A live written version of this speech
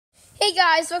Hey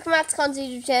guys, welcome back to Colin's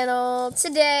YouTube channel.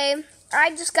 Today, I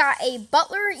just got a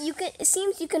butler. It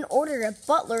seems you can order a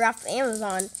butler off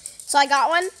Amazon. So I got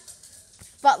one.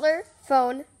 Butler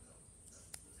phone.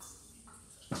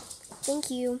 Thank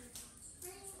you.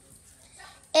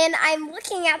 And I'm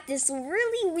looking at this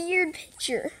really weird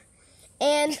picture.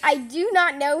 And I do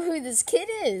not know who this kid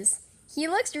is. He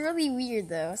looks really weird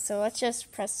though. So let's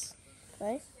just press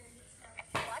play.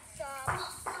 What's up?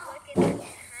 Look at the timer.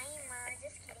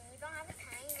 Just kidding. We don't have a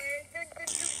timer.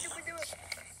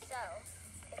 So,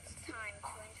 it's time to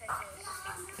introduce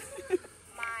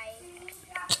my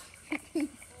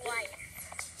wife.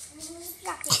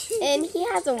 And he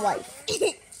has a wife. What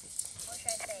should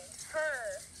I say? Her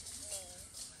name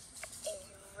is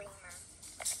Rima.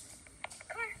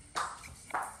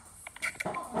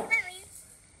 Come here, Lee.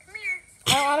 Come here. I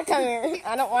don't want to come here. I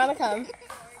don't want to come.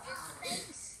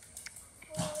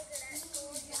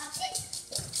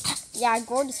 Yeah,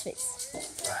 gorgeous face.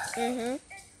 Mm-hmm.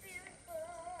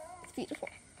 It's beautiful.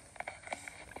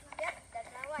 Yep, that's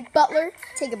my wife. Butler,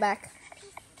 take it back.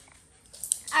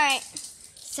 Alright,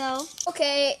 so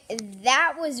Okay,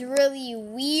 that was really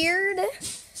weird.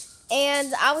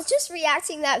 And I was just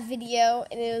reacting to that video,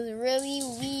 and it was really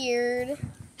weird.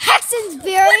 Haxton's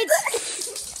buried.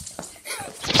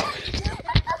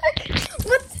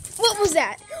 What was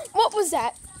that? What was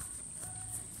that?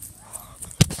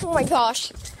 Oh my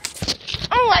gosh.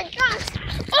 Oh my gosh.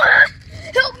 Ah,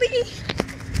 help me.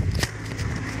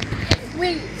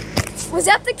 Wait, was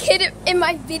that the kid in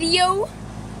my video?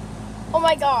 Oh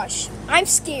my gosh, I'm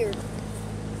scared.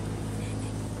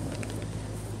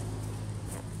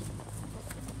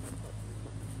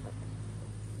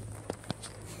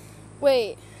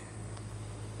 Wait.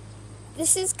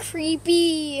 This is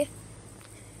creepy.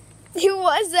 Who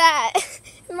was that?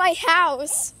 In my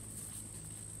house.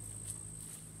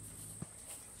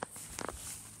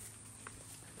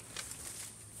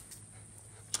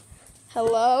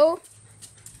 Hello?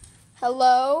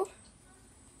 Hello?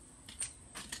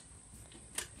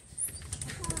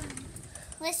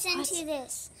 Listen to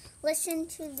this. Listen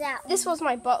to that one. This was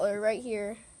my butler right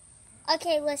here.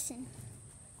 Okay, listen.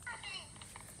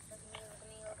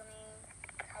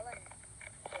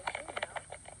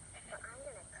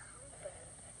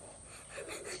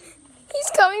 He's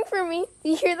coming for me. Do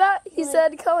you hear that? He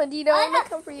said, Cullen, do you know I'm gonna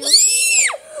come for you?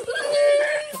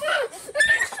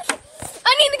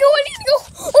 I need to go.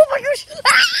 Oh my gosh.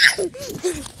 Ah!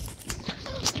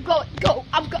 Go.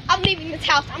 I'm leaving this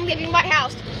house. I'm leaving my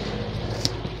house.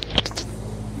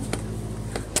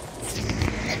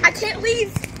 I can't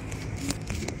leave.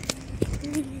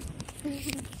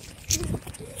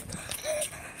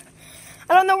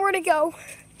 I don't know where to go.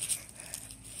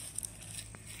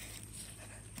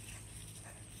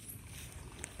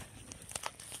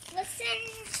 Listen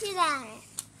to that.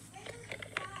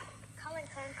 Come,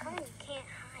 you can't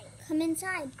hide. Come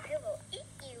inside. I will eat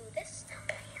you this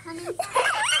time. Come inside.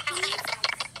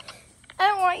 I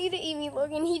don't want you to eat me,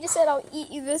 Logan. He just said I'll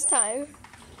eat you this time.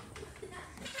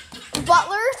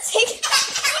 Butler, take...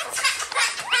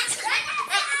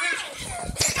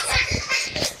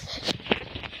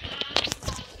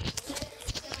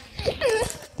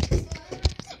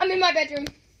 I'm in my bedroom.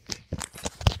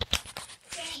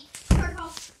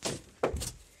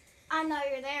 I know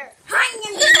you're there. And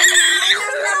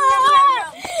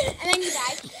then you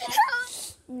died.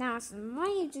 Now it's my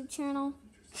YouTube channel.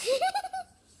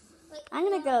 I'm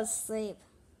gonna go to sleep.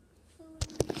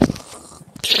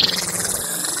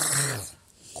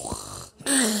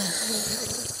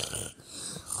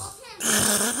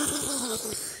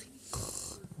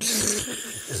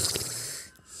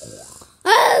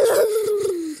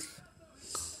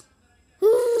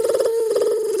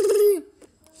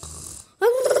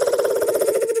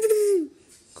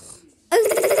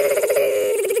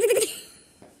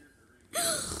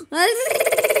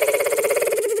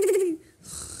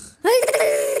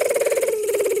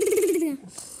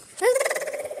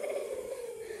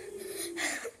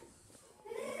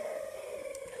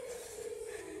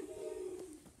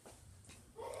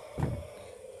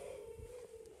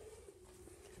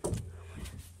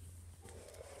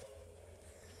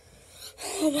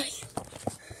 Oh my...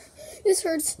 This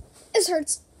hurts. This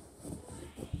hurts.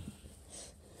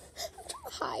 I'm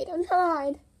trying to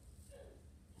hide.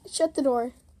 Shut the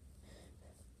door.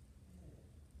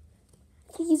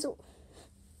 Please.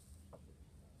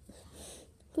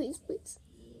 Please.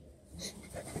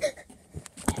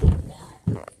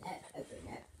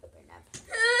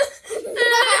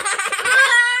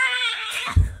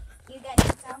 You got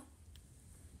yourself.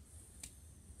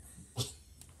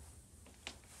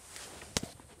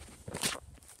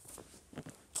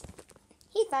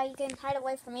 Yeah, you can hide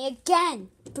away from me again,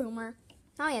 Boomer.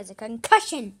 Now he has a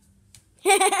concussion.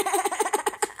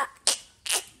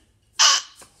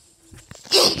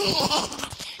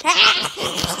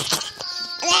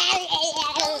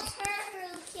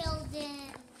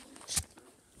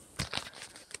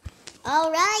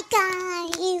 Alright,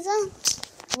 guys.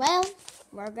 Well,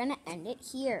 we're gonna end it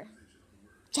here.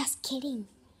 Just kidding.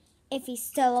 If he's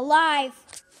still alive.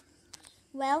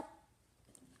 Well,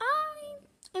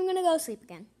 I'm gonna go sleep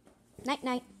again. Night,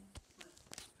 night.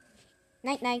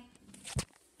 Night, night.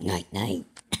 Night, night.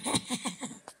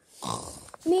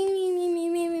 Me, me, me, me,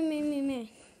 me, me, me, me,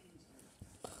 me.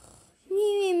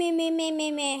 Me, me, me, me, me,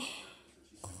 me, me.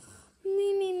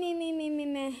 Me, me, me, me, me, me,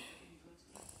 me.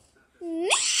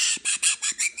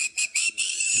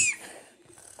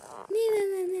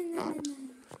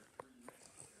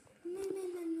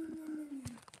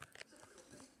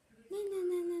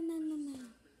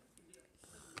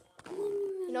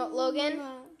 You know what, Logan?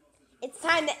 It's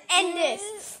time to end this.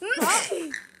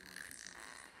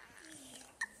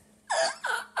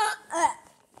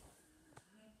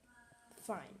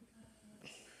 Fine.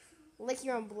 Lick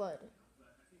your own blood.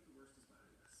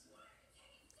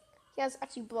 He has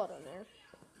actually blood on there.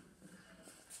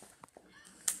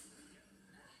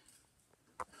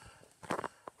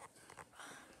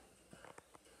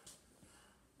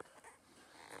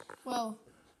 Well,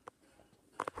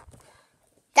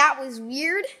 that was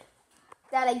weird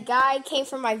that a guy came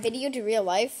from my video to real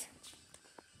life.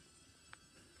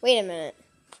 Wait a minute.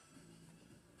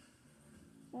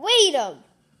 Wait a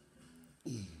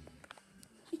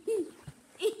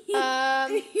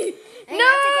no!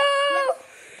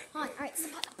 All right,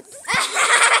 stop.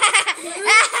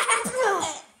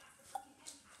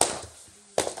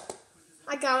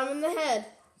 I got him in the head.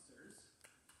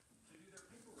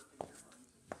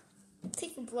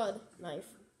 Take the blood knife.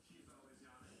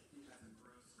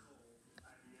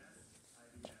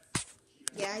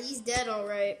 Yeah, he's dead, all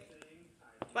right.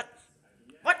 What?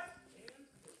 What?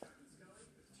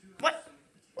 What?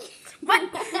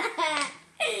 What?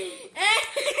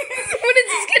 When is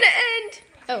this gonna end?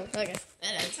 Oh, okay.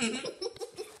 That ends.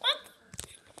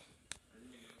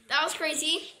 That was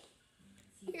crazy.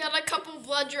 You got a couple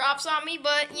blood drops on me,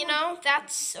 but, you know,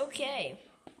 that's okay.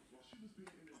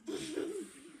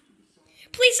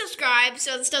 Please subscribe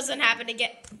so this doesn't happen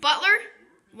again. Butler,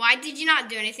 why did you not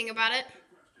do anything about it?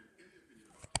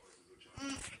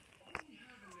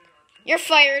 You're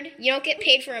fired. You don't get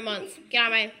paid for a month. Get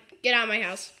out of my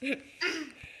house.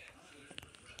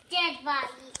 Goodbye.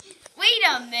 Wait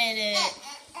a minute.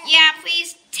 Yeah,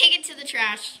 please take it to the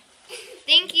trash.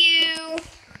 Thank you.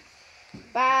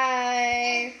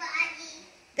 Bye.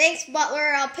 Thanks,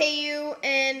 Butler. I'll pay you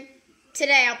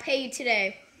today. I'll pay you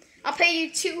today. I'll pay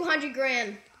you 200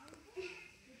 grand.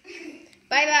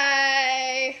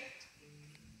 Bye-bye.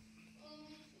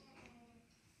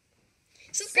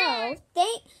 So,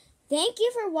 thank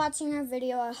you for watching our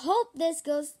video. I hope this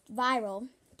goes viral.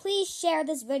 Please share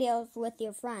this video with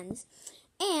your friends.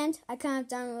 And I couldn't have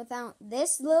done it without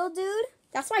this little dude.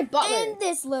 That's my Butler. And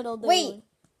this little dude. Wait.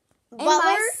 And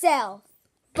Butler? myself.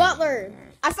 Butler.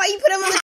 I thought you put him on the